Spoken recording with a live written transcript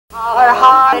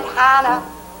Hard-hearted Hannah,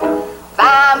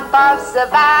 vamp of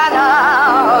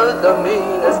Savannah, the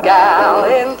meanest gal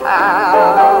in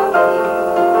town.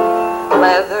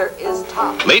 Leather is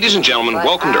tough. Ladies and gentlemen,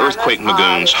 welcome to Earthquake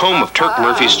Magoon's home of Turk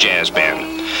Murphy's Jazz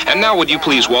Band. And now would you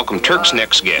please welcome Turk's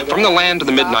next guest from the land of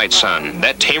the midnight sun,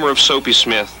 that tamer of Soapy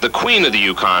Smith, the queen of the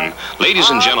Yukon, ladies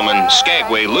and gentlemen,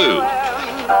 Skagway Lou.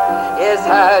 Is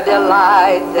her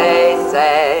delight, they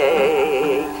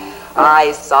say.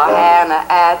 I saw Hannah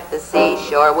at the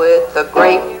seashore with a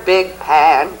great big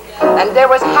pan, and there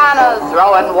was Hannah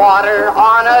throwing water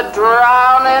on a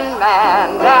drowning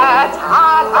man. That's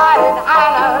hot-hearted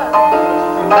Hannah,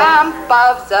 vamp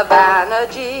of Savannah,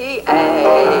 G.A.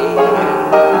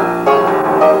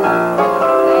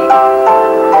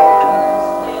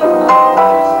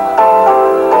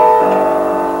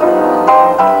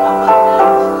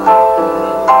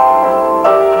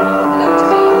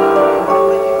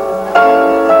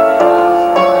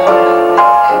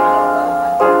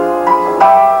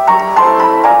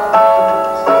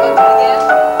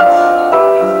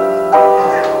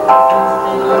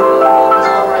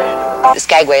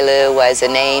 Skagway Lou was a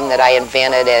name that I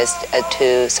invented as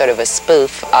to sort of a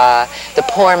spoof, the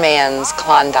poor man's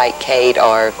Klondike Kate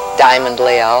or Diamond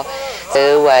Lil.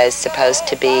 Lou was supposed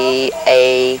to be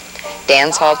a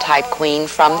dance hall type queen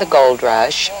from the Gold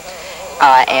Rush,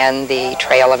 and the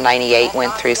Trail of '98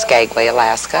 went through Skagway,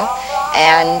 Alaska,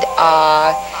 and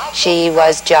she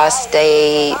was just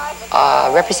a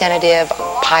representative,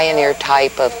 pioneer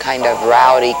type of kind of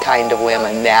rowdy kind of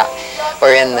women that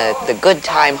were in the good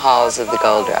time halls of the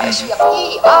Gold Rush.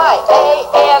 P-I-A-N-O-O-O,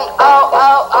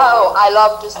 I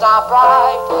love to stop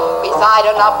right beside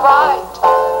an upright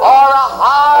or a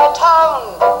high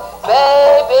tone,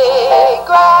 baby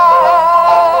grand.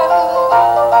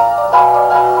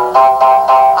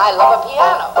 I love a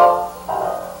piano.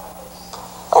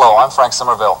 Hello, I'm Frank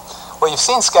Sommerville. Well, you've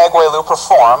seen Skagway Lou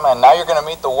perform, and now you're going to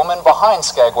meet the woman behind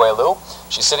Skagway Lou.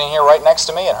 She's sitting here right next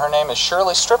to me, and her name is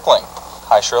Shirley Stripling.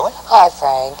 Hi, Shirley. Hi,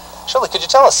 Frank. Shirley, could you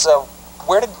tell us,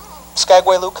 where did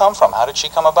Skagway Lou come from? How did she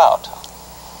come about?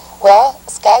 Well,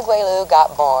 Skagway Lou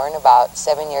got born about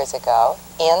 7 years ago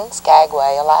in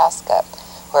Skagway, Alaska,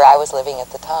 where I was living at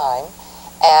the time.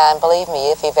 And believe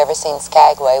me, if you've ever seen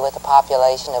Skagway with a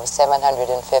population of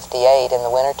 758 in the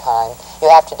wintertime, you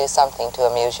have to do something to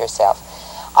amuse yourself.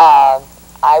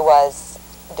 I was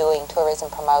doing tourism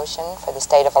promotion for the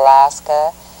state of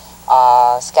Alaska.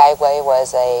 Skagway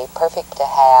was a perfect to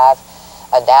have,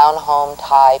 a down-home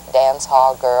type dance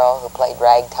hall girl who played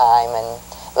ragtime and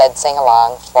led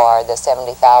sing-along for the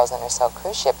 70,000 or so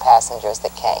cruise ship passengers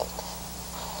that came.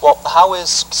 Well, how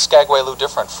is Skagway Lou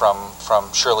different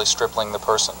from Shirley Stripling the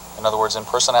person? In other words, in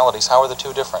personalities, how are the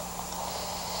two different?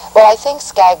 Well, I think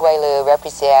Skagway Lou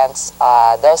represents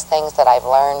those things that I've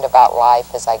learned about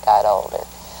life as I got older.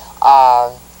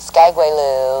 Skagway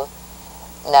Lou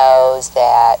knows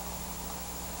that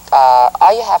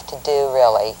all you have to do,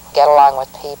 really, get along with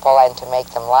people and to make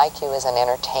them like you as an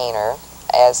entertainer.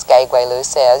 As Skagway Lou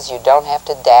says, you don't have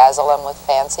to dazzle them with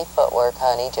fancy footwork,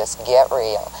 honey, just get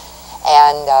real.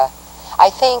 And I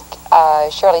think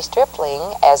Shirley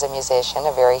Stripling, as a musician,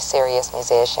 a very serious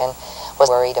musician, was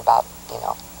worried about,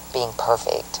 being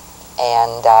perfect.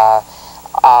 And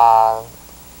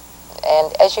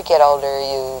as you get older,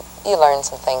 you learn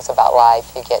some things about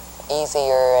life. You get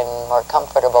easier and more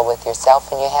comfortable with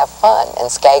yourself, and you have fun.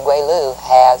 And Skagway Lou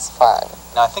has fun.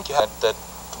 Now, I think you had that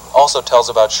also tells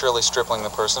about Shirley Stripling the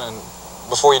person. And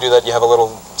before you do that, you have a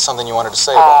little something you wanted to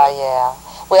say about it. Yeah.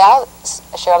 Well,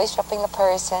 Shirley Stripling the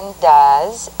person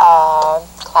does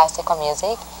classical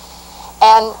music.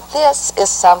 And this is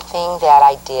something that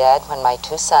I did when my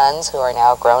two sons, who are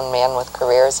now grown men with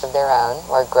careers of their own,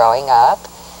 were growing up.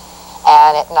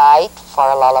 And at night, for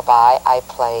a lullaby, I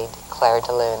played Claire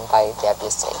De Lune by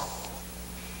Debussy.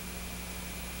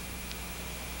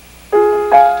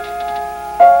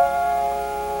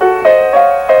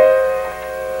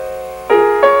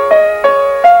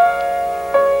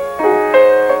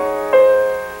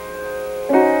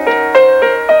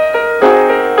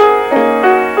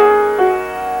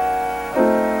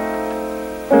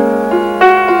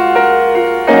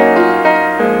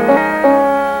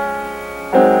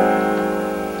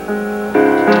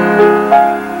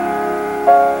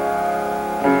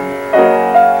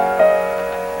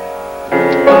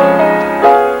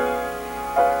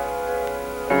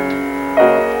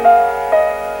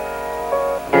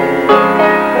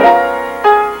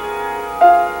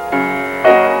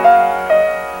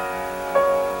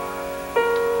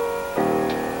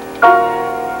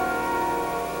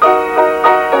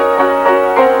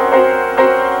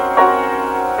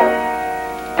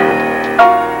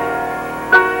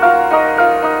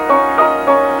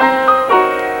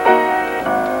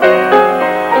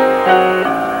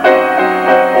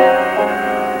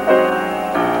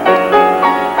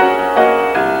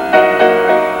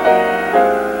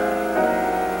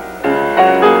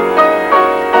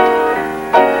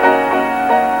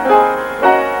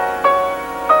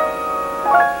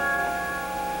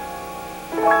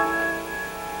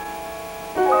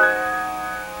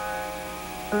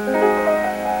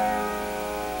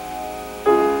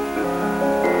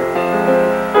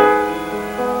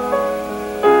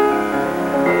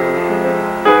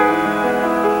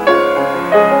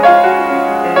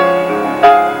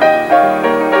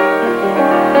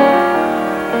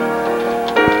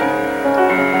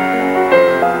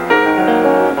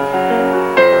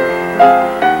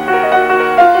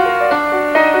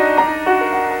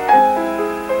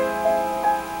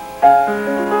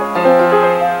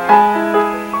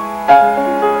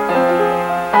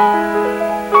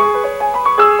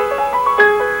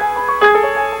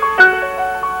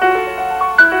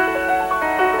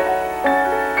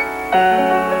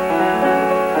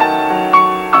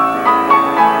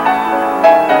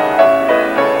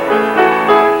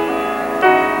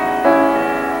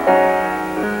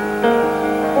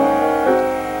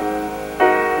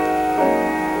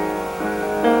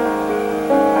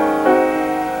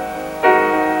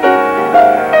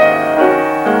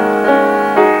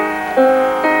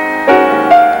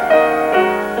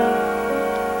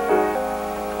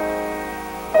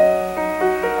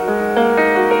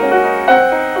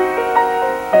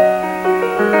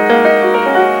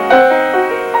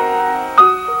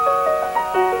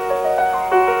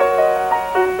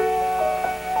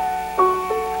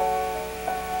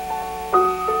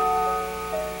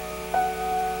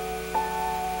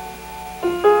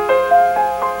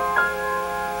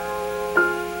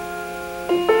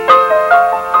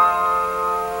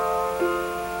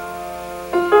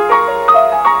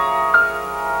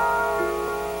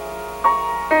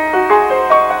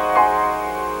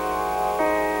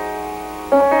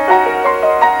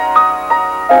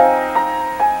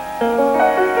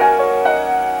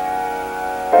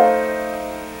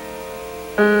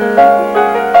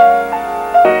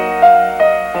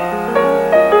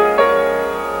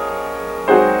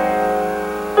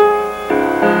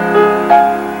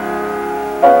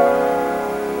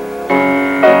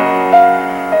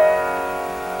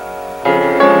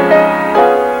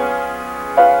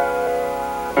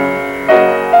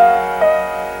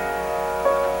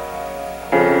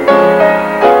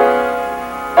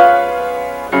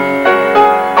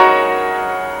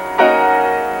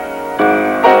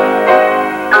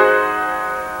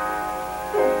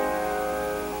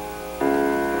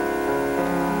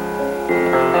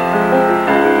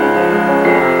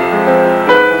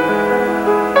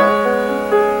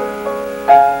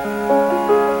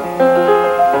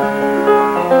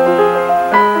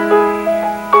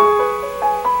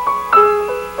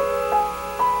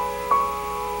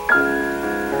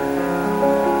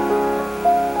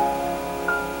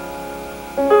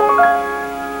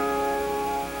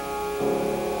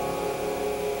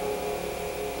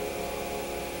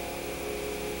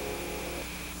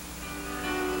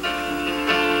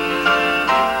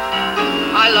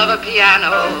 love a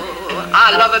piano.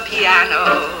 I love a piano.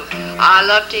 I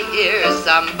love to hear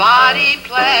somebody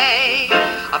play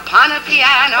upon a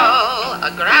piano,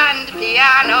 a grand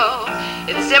piano.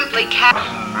 It simply can't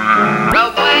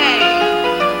away.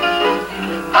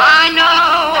 I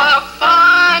know a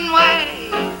fine way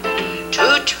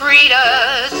to treat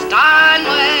a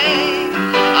Steinway.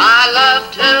 I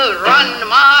love to run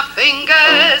my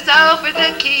fingers over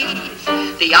the keys,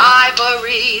 the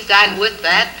ivories, and with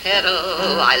that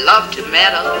pedal I love to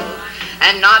meddle.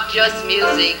 And not just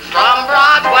music from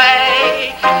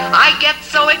Broadway. I get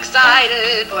so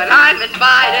excited when I'm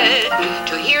invited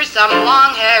to hear some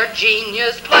long-haired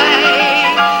genius play.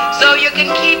 So you can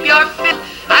keep your fiddle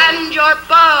and your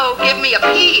bow. Give me a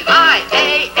P-I-A-N-O-O-O.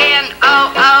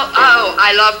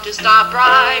 I love to stop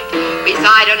right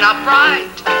beside an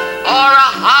upright or a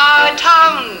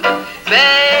high-toned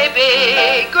bass.